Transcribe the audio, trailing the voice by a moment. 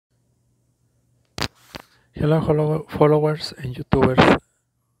Hello, followers and YouTubers.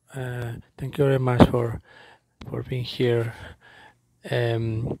 Thank you very much for being here.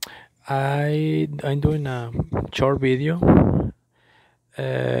 Um, I'm doing a short video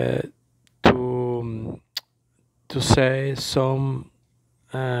uh, to to say some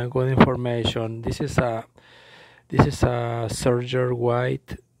good information. This is a Serger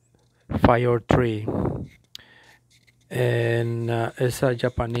White Fire 3, and it's a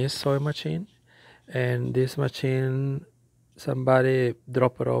Japanese soy machine. And this machine, somebody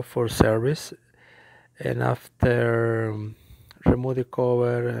dropped it off for service, and after remove the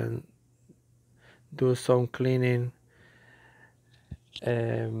cover and do some cleaning,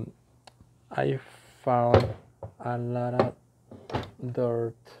 um, I found a lot of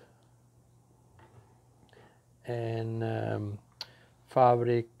dirt and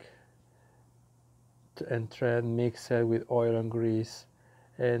fabric and thread mixed with oil and grease,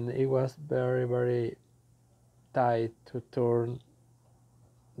 and it was very tight to turn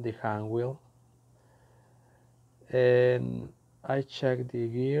the hand wheel. And I checked the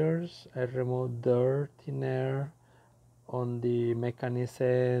gears, I removed dirt in air on the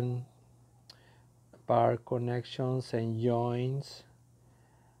mechanism, part connections and joints,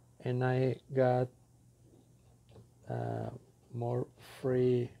 and I got more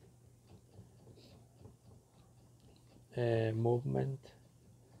free movement.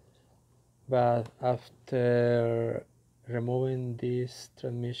 But after removing this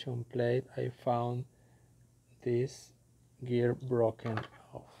transmission plate, I found this gear broken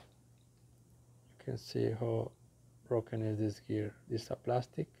off. You can see how broken is this gear. This is a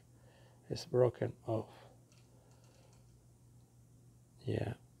plastic, it's broken off.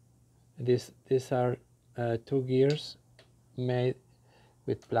 Yeah, these are two gears made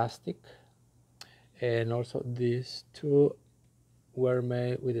with plastic, and also these two were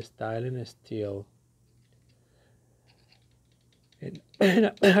made with styling steel.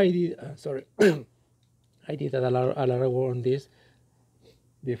 And I did sorry I did a lot of work on this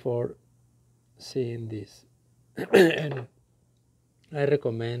before seeing this. And I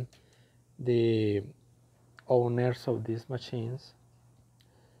recommend the owners of these machines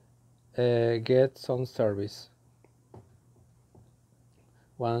get some service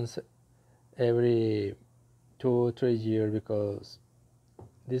once every 2-3 years, because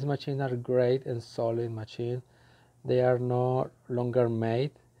these machines are great and solid machines. They are no longer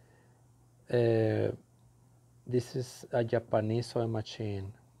made. This is a Japanese sewing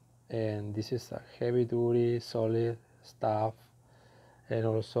machine, and this is a heavy duty solid stuff, and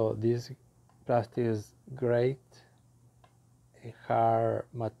also this plastic is great hard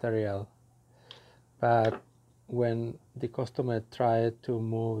material. But when the customer tried to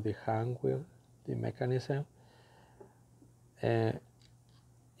move the hand wheel, the mechanism,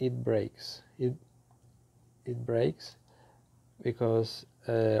 it breaks. It breaks because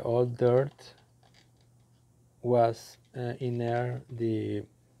all dirt was in near the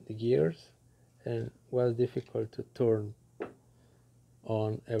gears, and was difficult to turn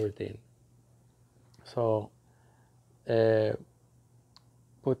on everything. So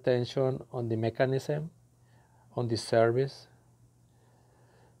put tension on the mechanism, on the service,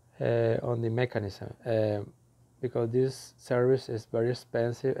 on the mechanism, because this service is very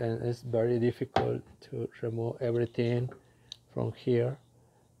expensive and it's very difficult to remove everything from here,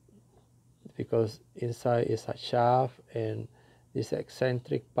 because inside is a shaft and these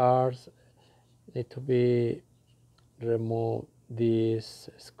eccentric parts need to be removed, these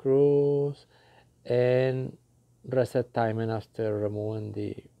screws, and reset timing after removing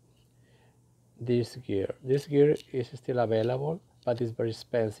this gear. This gear is still available, but it's very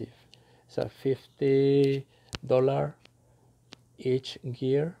expensive. It's a $50 each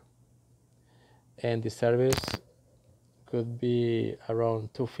gear, and the service could be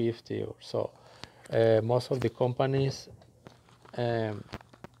around $250 or so. Most of the companies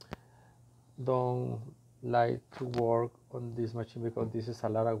don't like to work on this machine because this is a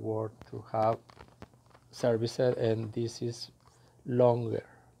lot of work to have services, and this is longer.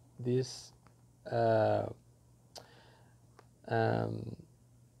 This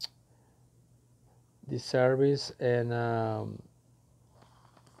the service and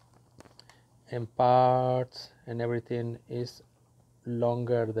parts and everything is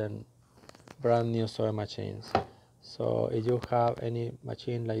longer than brand new sewing machines. So if you have any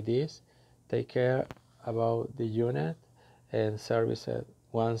machine like this, take care about the unit and service it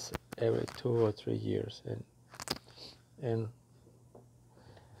once every 2 or 3 years, and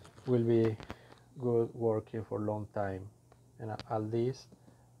will be good working for a long time. And at least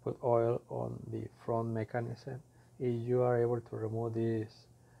put oil on the front mechanism. If you are able to remove this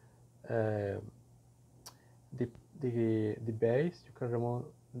the, the base. You can remove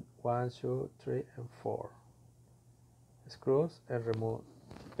 1, 2, 3, and 4 screws and remove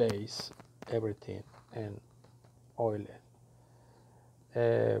base, everything, and oil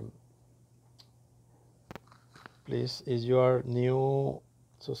it. Please, if you are new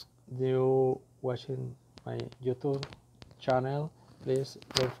watching my YouTube channel, please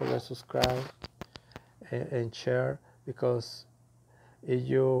don't forget to subscribe and share, because if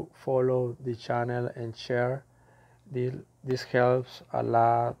you follow the channel and share, this helps a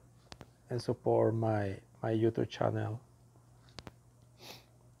lot and support my YouTube channel.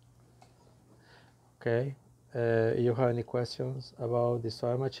 Okay, if you have any questions about the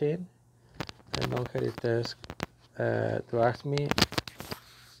sewing machine, don't hesitate to ask me,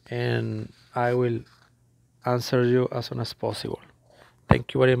 and I will answer you as soon as possible.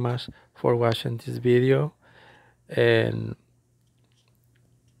 Thank you very much for watching this video, and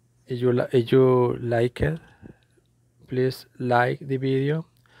if you like it, please like the video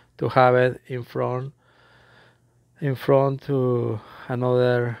to have it in front to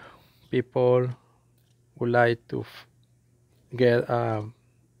another people would like to get a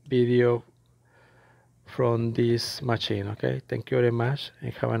video from this machine. Okay, thank you very much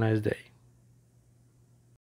and have a nice day.